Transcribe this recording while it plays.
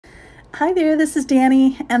Hi there, this is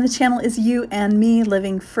Dani, and the channel is You and Me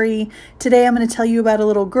Living Free. Today I'm going to tell you about a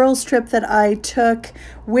little girls trip that I took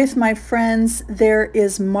with my friends. There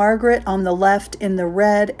is Margaret on the left in the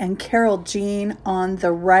red and Carol Jean on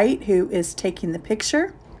the right who is taking the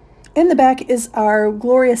picture. In the back is our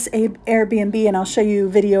glorious Airbnb, and I'll show you a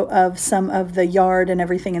video of some of the yard and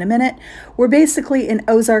everything in a minute. We're basically in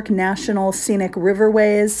Ozark National Scenic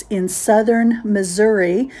Riverways in southern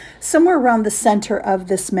Missouri. Somewhere around the center of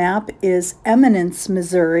this map is Eminence,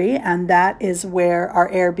 Missouri, and that is where our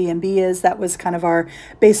Airbnb is. That was kind of our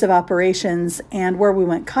base of operations, and where we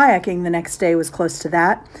went kayaking the next day was close to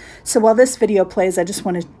that. So while this video plays, I just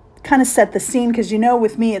want to kind of set the scene, because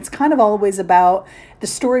with me it's kind of always about the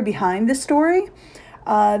story behind the story.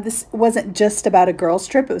 This wasn't just about a girls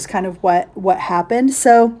trip, it was kind of what happened.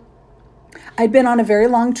 So I'd been on a very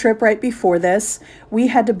long trip right before this. We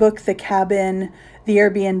had to book the cabin, the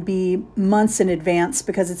Airbnb, months in advance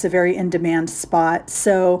because it's a very in-demand spot.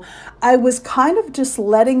 So I was kind of just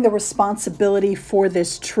letting the responsibility for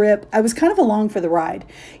this trip. I was kind of along for the ride.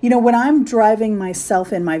 When I'm driving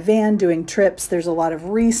myself in my van doing trips, there's a lot of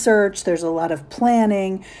research, there's a lot of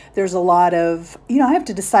planning, there's a lot of, I have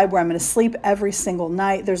to decide where I'm going to sleep every single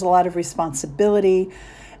night. There's a lot of responsibility.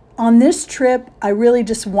 On this trip, I really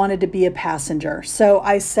just wanted to be a passenger. So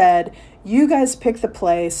I said, you guys pick the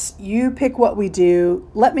place, you pick what we do,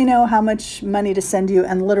 let me know how much money to send you,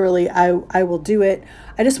 and literally I will do it.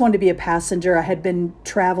 I just wanted to be a passenger. I had been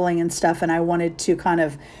traveling and stuff, and I wanted to kind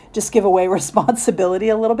of just give away responsibility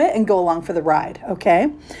a little bit and go along for the ride,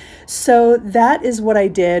 okay? So that is what I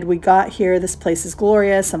did. We got here. This place is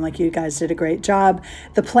glorious. I'm like, you guys did a great job.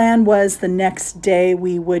 The plan was the next day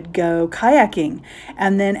we would go kayaking.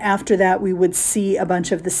 And then after that, we would see a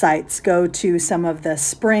bunch of the sites, go to some of the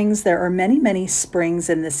springs. There are many, many springs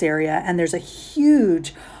in this area. And there's a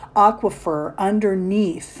huge aquifer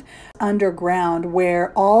underground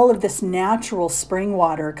where all of this natural spring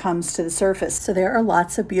water comes to the surface. So there are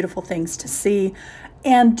lots of beautiful things to see.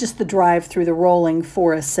 And just the drive through the rolling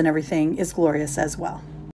forests and everything is glorious as well.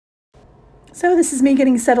 So this is me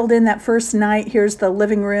getting settled in that first night. Here's the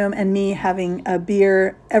living room and me having a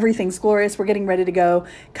beer. Everything's glorious. We're getting ready to go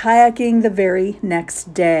kayaking the very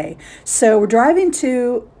next day. So we're driving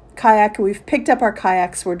to kayak. We've picked up our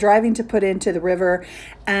kayaks. We're driving to put into the river,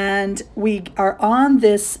 and we are on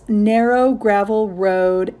this narrow gravel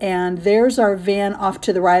road, and there's our van off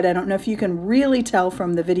to the right. I don't know if you can really tell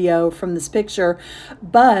from the video, from this picture,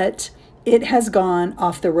 but it has gone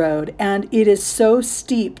off the road, and it is so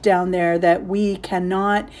steep down there that we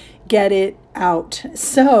cannot get it out.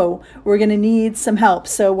 So we're going to need some help.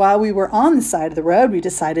 So while we were on the side of the road, we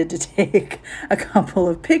decided to take a couple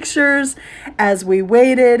of pictures as we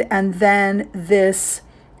waited. And then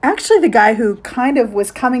actually the guy who kind of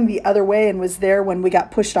was coming the other way and was there when we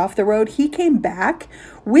got pushed off the road, he came back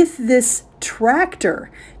with this tractor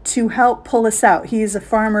to help pull us out. He's a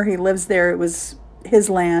farmer. He lives there. It was his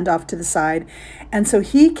land off to the side. And so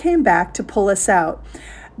he came back to pull us out.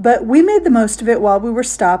 But we made the most of it while we were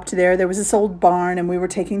stopped there. There was this old barn, and we were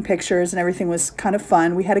taking pictures, and everything was kind of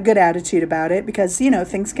fun. We had a good attitude about it because,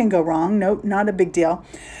 things can go wrong. Nope, not a big deal.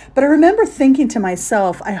 But I remember thinking to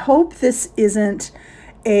myself, I hope this isn't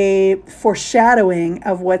a foreshadowing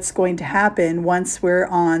of what's going to happen once we're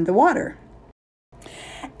on the water.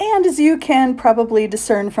 And as you can probably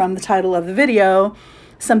discern from the title of the video,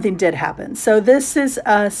 something did happen. So this is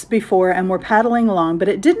us before, and we're paddling along, but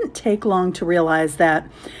it didn't take long to realize that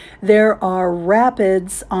there are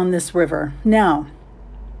rapids on this river. Now,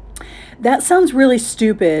 that sounds really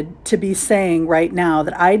stupid to be saying right now,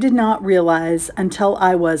 that I did not realize until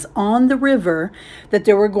I was on the river that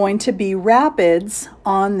there were going to be rapids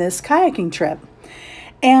on this kayaking trip.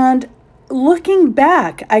 And looking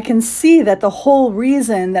back, I can see that the whole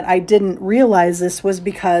reason that I didn't realize this was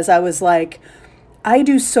because I was like, I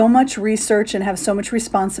do so much research and have so much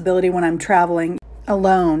responsibility when I'm traveling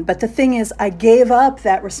alone. But the thing is, I gave up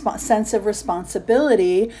that sense of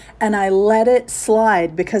responsibility and I let it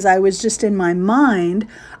slide because I was just in my mind.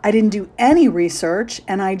 I didn't do any research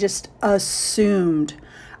and I just assumed.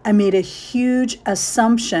 I made a huge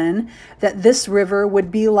assumption that this river would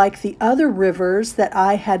be like the other rivers that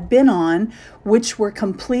I had been on, which were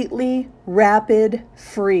completely rapid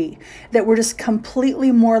free, that were just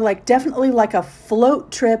completely more like, definitely like a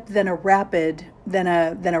float trip than a rafting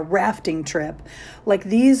trip. Like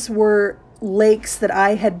these were lakes that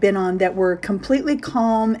I had been on that were completely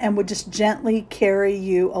calm and would just gently carry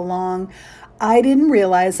you along. I didn't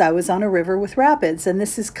realize I was on a river with rapids, and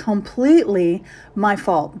this is completely my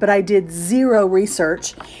fault, but I did zero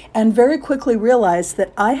research and very quickly realized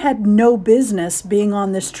that I had no business being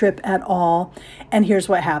on this trip at all, and here's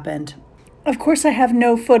what happened. Of course, I have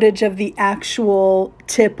no footage of the actual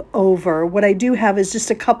tip over. What I do have is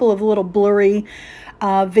just a couple of little blurry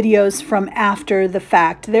videos from after the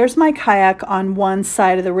fact. There's my kayak on one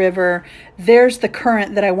side of the river. There's the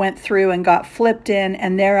current that I went through and got flipped in,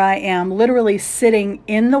 and there I am literally sitting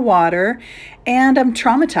in the water, and I'm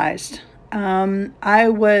traumatized. I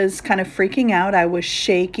was kind of freaking out. I was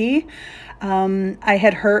shaky. I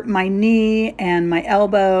had hurt my knee and my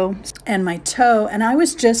elbow and my toe, and I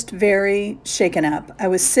was just very shaken up. I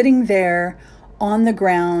was sitting there on the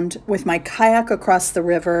ground with my kayak across the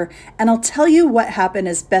river, and I'll tell you what happened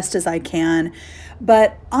as best as I can.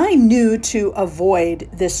 But I knew to avoid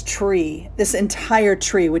this tree, this entire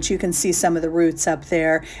tree, which you can see some of the roots up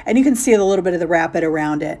there, and you can see a little bit of the rapid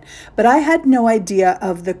around it. But I had no idea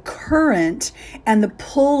of the current and the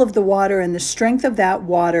pull of the water and the strength of that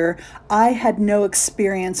water. I had no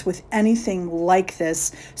experience with anything like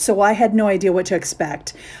this, so I had no idea what to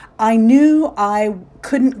expect. I knew I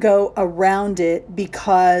couldn't go around it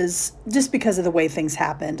because of the way things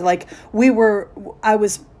happened. Like I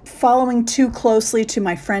was following too closely to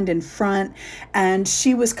my friend in front, and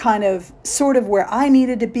she was kind of sort of where I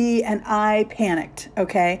needed to be, and I panicked,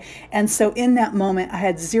 okay? And so in that moment, I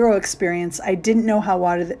had zero experience. I didn't know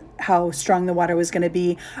how strong the water was going to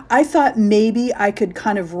be. I thought maybe I could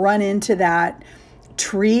kind of run into that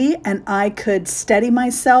tree and I could steady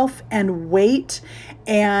myself and wait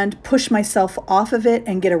and push myself off of it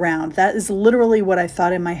and get around. That is literally what I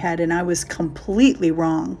thought in my head, and I was completely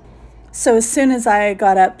wrong. So as soon as I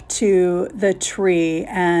got up to the tree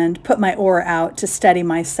and put my oar out to steady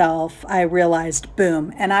myself, I realized,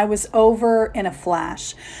 boom, and I was over in a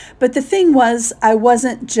flash. But the thing was, I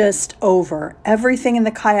wasn't just over. Everything in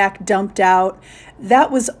the kayak dumped out.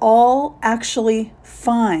 That was all actually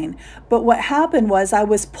fine. But what happened was I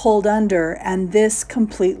was pulled under, and this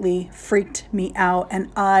completely freaked me out,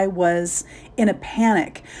 and I was in a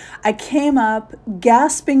panic. I came up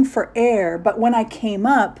gasping for air, but when I came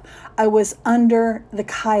up, I was under the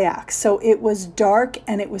kayak. So it was dark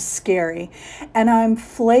and it was scary. And I'm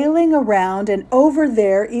flailing around, and over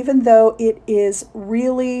there, even though it is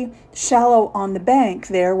really shallow on the bank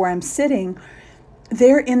there where I'm sitting,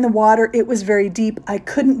 there in the water, it was very deep. I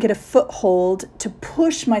couldn't get a foothold to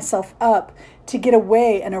push myself up to get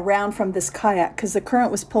away and around from this kayak because the current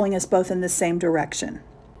was pulling us both in the same direction.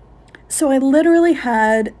 So I literally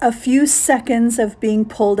had a few seconds of being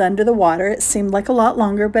pulled under the water. It seemed like a lot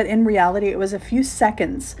longer, but in reality, it was a few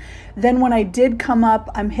seconds. Then when I did come up,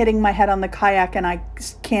 I'm hitting my head on the kayak and I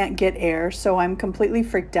can't get air, so I'm completely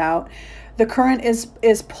freaked out. The current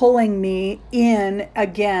is pulling me in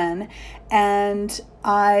again, and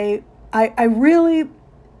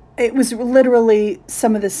it was literally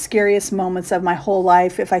some of the scariest moments of my whole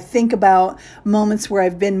life. If I think about moments where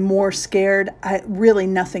I've been more scared, really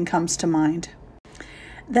nothing comes to mind.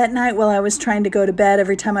 That night while I was trying to go to bed,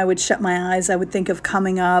 every time I would shut my eyes, I would think of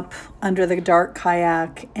coming up under the dark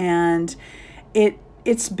kayak, and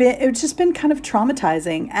it's just been kind of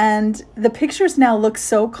traumatizing. And the pictures now look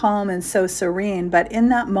so calm and so serene, but in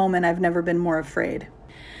that moment, I've never been more afraid.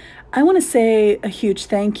 I want to say a huge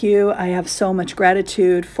thank you. I have so much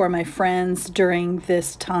gratitude for my friends during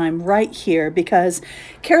this time right here, because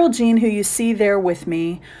Carol Jean, who you see there with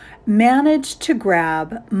me, managed to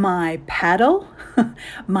grab my paddle,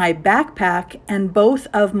 my backpack, and both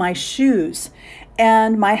of my shoes.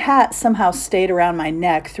 And my hat somehow stayed around my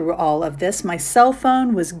neck through all of this. My cell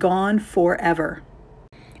phone was gone forever.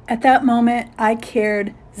 At that moment, I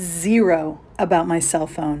cared zero about my cell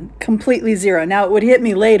phone, completely zero. Now, it would hit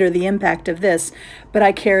me later, the impact of this, but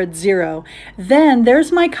I cared zero. Then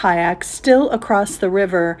there's my kayak still across the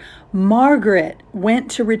river. Margaret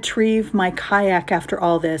went to retrieve my kayak after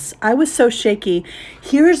all this. I was so shaky.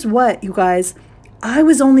 Here's what, you guys. I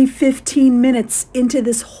was only 15 minutes into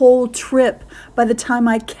this whole trip by the time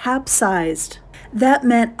I capsized. That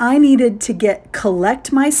meant I needed to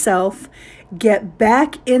collect myself, get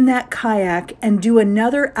back in that kayak, and do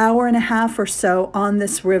another hour and a half or so on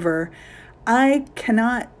this river. I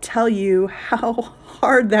cannot tell you how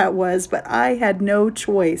hard that was, but I had no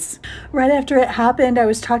choice. Right after it happened, I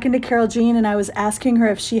was talking to Carol Jean, and I was asking her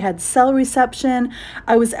if she had cell reception.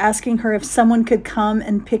 I was asking her if someone could come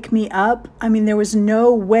and pick me up. I mean, there was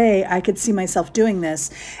no way I could see myself doing this.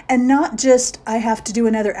 And not just I have to do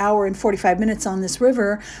another hour and 45 minutes on this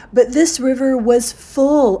river, but this river was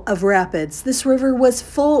full of rapids. This river was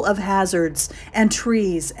full of hazards and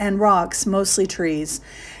trees and rocks, mostly trees.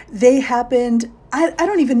 They happened,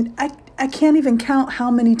 I can't even count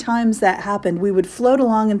how many times that happened. We would float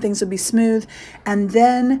along and things would be smooth, and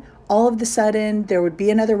then all of a sudden there would be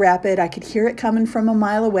another rapid. I could hear it coming from a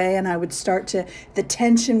mile away, and the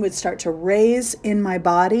tension would start to raise in my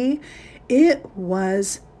body. It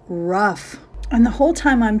was rough. And the whole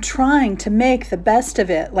time I'm trying to make the best of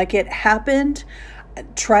it. Like, it happened,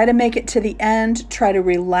 try to make it to the end, try to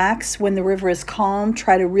relax when the river is calm,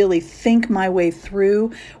 try to really think my way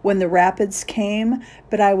through when the rapids came.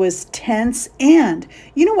 But I was tense. And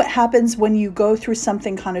you know what happens when you go through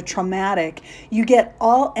something kind of traumatic? You get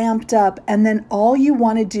all amped up, and then all you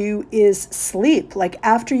want to do is sleep. Like,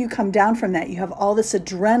 after you come down from that, you have all this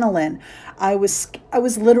adrenaline. I was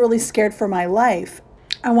literally scared for my life.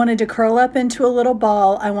 I wanted to curl up into a little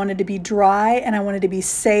ball. I wanted to be dry, and I wanted to be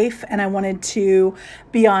safe, and I wanted to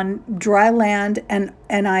be on dry land, and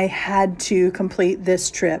I had to complete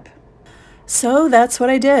this trip. So that's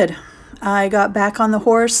what I did. I got back on the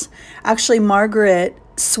horse. Actually, Margaret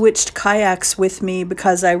switched kayaks with me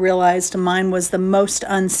because I realized mine was the most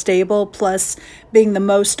unstable, plus being the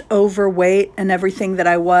most overweight and everything that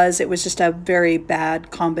I was, it was just a very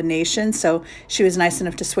bad combination. So she was nice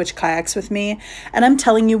enough to switch kayaks with me. And I'm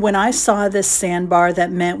telling you, when I saw this sandbar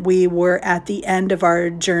that meant we were at the end of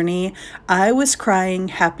our journey, I was crying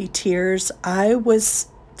happy tears. I was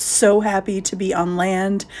so happy to be on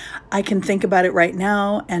land. I can think about it right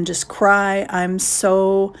now and just cry. I'm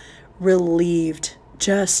so relieved.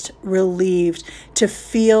 Just relieved to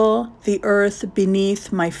feel the earth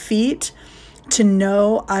beneath my feet, to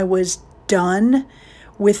know I was done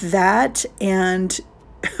with that. And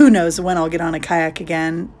who knows when I'll get on a kayak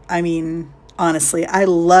again. I mean, honestly, I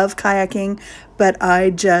love kayaking, but I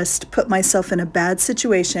just put myself in a bad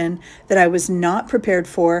situation that I was not prepared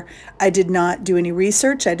for. I did not do any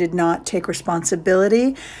research. I did not take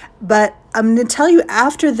responsibility. But I'm going to tell you,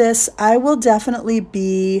 after this, I will definitely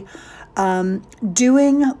be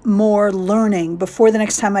doing more learning before the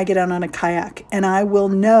next time I get out on a kayak. And I will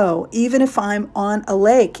know, even if I'm on a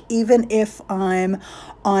lake, even if I'm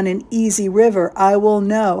on an easy river, I will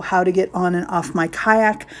know how to get on and off my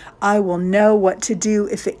kayak. I will know what to do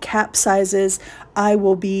if it capsizes. I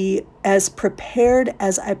will be as prepared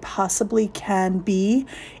as I possibly can be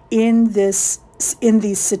in these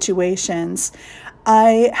situations.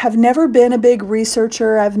 I have never been a big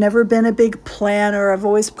researcher. I've never been a big planner. I've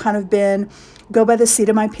always kind of been go by the seat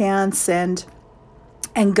of my pants and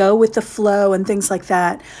go with the flow and things like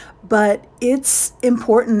that. But it's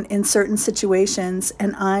important in certain situations,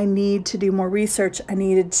 and I need to do more research. I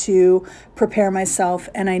needed to prepare myself,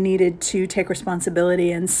 and I needed to take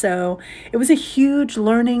responsibility. And so it was a huge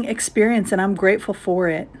learning experience, and I'm grateful for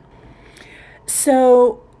it.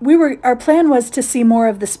 So our plan was to see more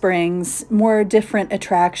of the springs, more different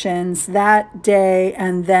attractions that day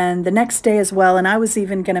and then the next day as well. And I was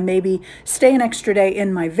even going to maybe stay an extra day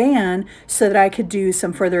in my van so that I could do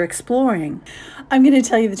some further exploring. I'm going to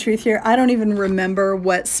tell you the truth here. I don't even remember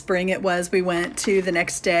what spring it was we went to the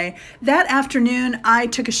next day. That afternoon, I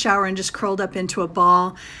took a shower and just curled up into a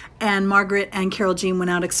ball, and Margaret and Carol Jean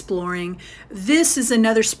went out exploring. This is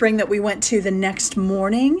another spring that we went to the next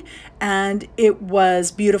morning, and it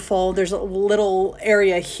was beautiful. There's a little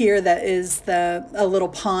area here that is a little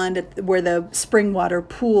pond where the spring water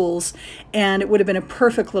pools, and it would have been a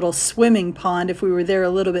perfect little swimming pond if we were there a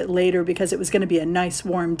little bit later, because it was going to be a nice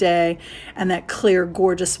warm day and that clear,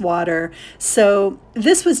 gorgeous water. So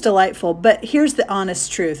this was delightful. But here's the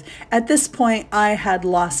honest truth. At this point, I had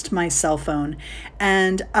lost my cell phone,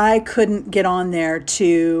 and I couldn't get on there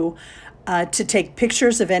to take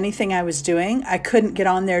pictures of anything I was doing. I couldn't get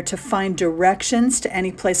on there to find directions to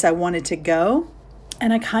any place I wanted to go.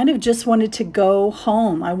 And I kind of just wanted to go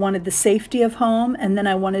home. I wanted the safety of home, and then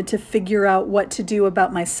I wanted to figure out what to do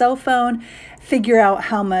about my cell phone, figure out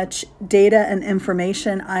how much data and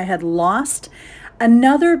information I had lost.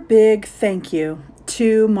 Another big thank you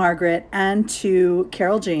to Margaret and to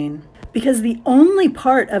Carol Jean, because the only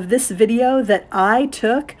part of this video that I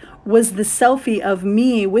took was the selfie of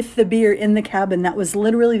me with the beer in the cabin. That was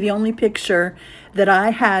literally the only picture that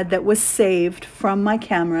I had that was saved from my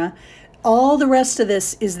camera. All the rest of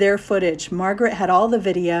this is their footage. Margaret had all the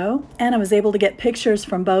video, and I was able to get pictures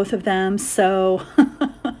from both of them. So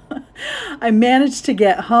I managed to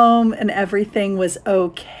get home and everything was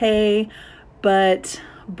okay. But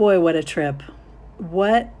boy, what a trip.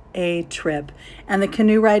 What a trip. And the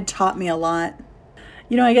canoe ride taught me a lot.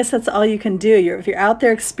 You know, I guess that's all you can do. If you're out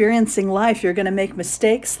there experiencing life, you're going to make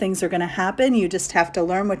mistakes. Things are going to happen. You just have to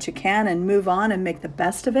learn what you can and move on and make the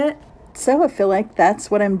best of it. So I feel like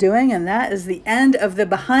that's what I'm doing. And that is the end of the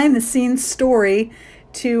behind the scenes story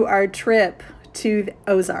to our trip to the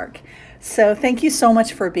Ozark. So thank you so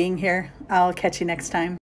much for being here. I'll catch you next time.